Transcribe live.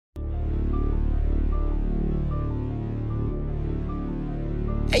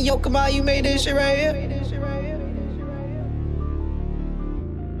Hey, yo, Khamali, you made this shit right here?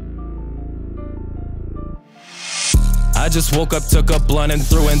 I just woke up, took a blunt and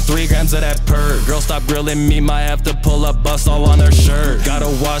threw in 3 grams of that perk. Girl, stop grilling me, might have to pull up, bust all on her shirt. Gotta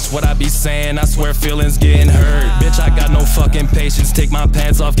watch what I be saying, I swear feelings getting hurt. Bitch, I got no fucking patience, take my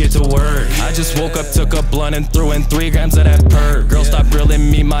pants off, get to work. I just woke up, took a blunt and threw in 3 grams of that perk. Girl, stop grilling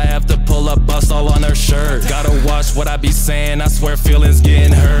me, might have to pull up, bust all on her shirt. Gotta watch what I be saying, I swear feelings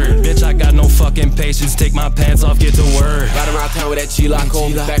getting hurt. Bitch, I got no fucking patience, take my pants off, get to work. Ride around town with that G-Lock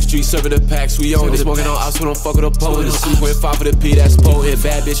on. Backstreet serving the packs, we own it. Smoking on ops, we don't fuck with a opponent. 2.5 for the P, that's potent.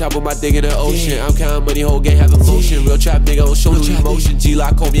 Bad bitch, I put my dick in the ocean. I'm counting money, whole gang have emotion. Real trap nigga on shoulder emotion.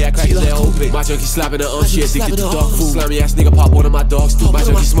 G-Lock on me, I crack his head open. My junkie slapping the shit, addicted to dog food. Slimy ass nigga pop one of my dogs too. My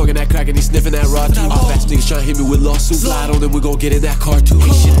junkie smoking that crack and he sniffing that raw too. All fast niggas trying to hit me with lawsuits. Slide on them, we gon' get in that car too.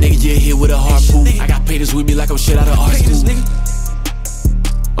 Hey shit nigga, yeah, hit with a harpoon. I got painters with me like I'm shit out of art school.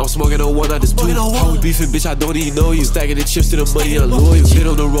 I'm smoking on one, I just 2. How we beefing, bitch, I don't even know you. Stacking the chips to the money, I'm loyal. Been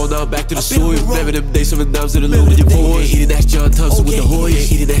on the road, now I'm back to the soil. Remember them days, 7 dimes to the loot with your boys. Eating that John Thompson with the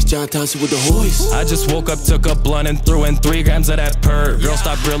Hoyas. Eating that John Thompson with the Hoyas. I just woke up, took a blunt and threw in 3 grams of that perk. Girl,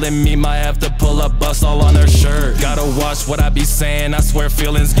 stop grilling me, might have to pull up, bust all on her shirt. Gotta watch what I be saying, I swear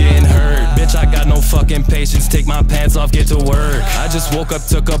feelings getting hurt. Bitch, I got no fucking patience, take my pants off, get to work. I just woke up,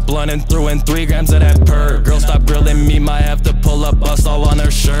 took a blunt and threw in 3 grams of that perk. Girl, stop grilling me, might have to pull up, bust all on her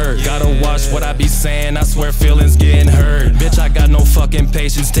shirt. Gotta watch what I be saying, I swear feelings getting hurt. Bitch, I got no fucking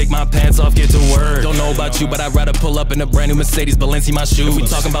patience, take my pants off, get to work. Don't know about you, but I'd rather pull up in a brand new Mercedes, Balenci my shoes. If we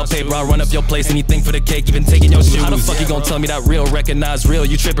talking about paper, I'll run up your place, anything for the cake, even taking your shoes. How the fuck you gon' tell me that real, recognize real?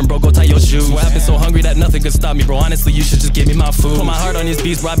 You tripping, bro, go tie your shoes. What happened so hungry that nothing could stop me, bro? Honestly, you should just give me my food. Put my heart on these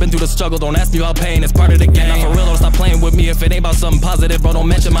beats, bro, I've been through the struggle. Don't ask me about pain, it's part of the game. Now for real, don't stop playing with me if it ain't about something positive, bro, don't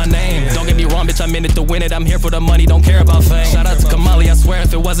mention my name. Don't get me wrong, bitch, I'm in it to win it. I'm here for the money, don't care about fame. Shout out to Khamali, I swear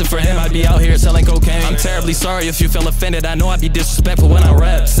if it wasn't for him, I'd be out here selling cocaine. I'm terribly sorry if you feel offended, I know I'd be disrespectful when I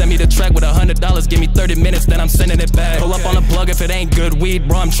rap. Send me the track with $100, give me 30 minutes, then I'm sending it back. Pull up on the plug if it ain't good weed,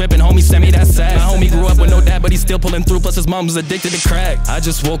 bro, I'm tripping, homie, send me that sack. My homie grew up with no dad, but he's still pulling through, plus his mom was addicted to crack. I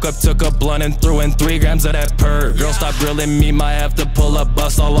just woke up, took a blunt and threw in 3 grams of that perk. Girl, stop grilling me, might have to pull up,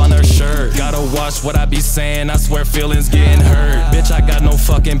 bust all on her shirt. Gotta watch what I be saying, I swear feelings getting hurt. Bitch, I got no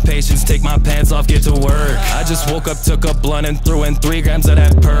fucking patience, take my pants off, get to work. I just woke up, took a blunt and threw in 3 grams of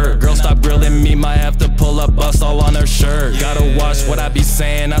that perk. Girl, stop grilling me, might have to pull up, bust all on her shirt. Gotta watch what I be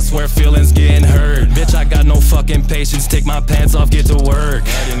saying, I swear feelings getting hurt. Bitch, I got no fucking patience, take my pants off, get to work.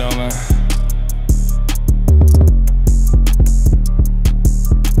 You know, man.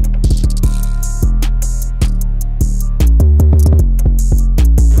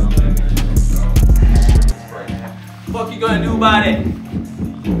 Fuck you gonna do about it?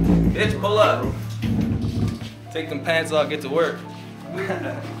 Bitch, pull up. Take them pants off, get to work.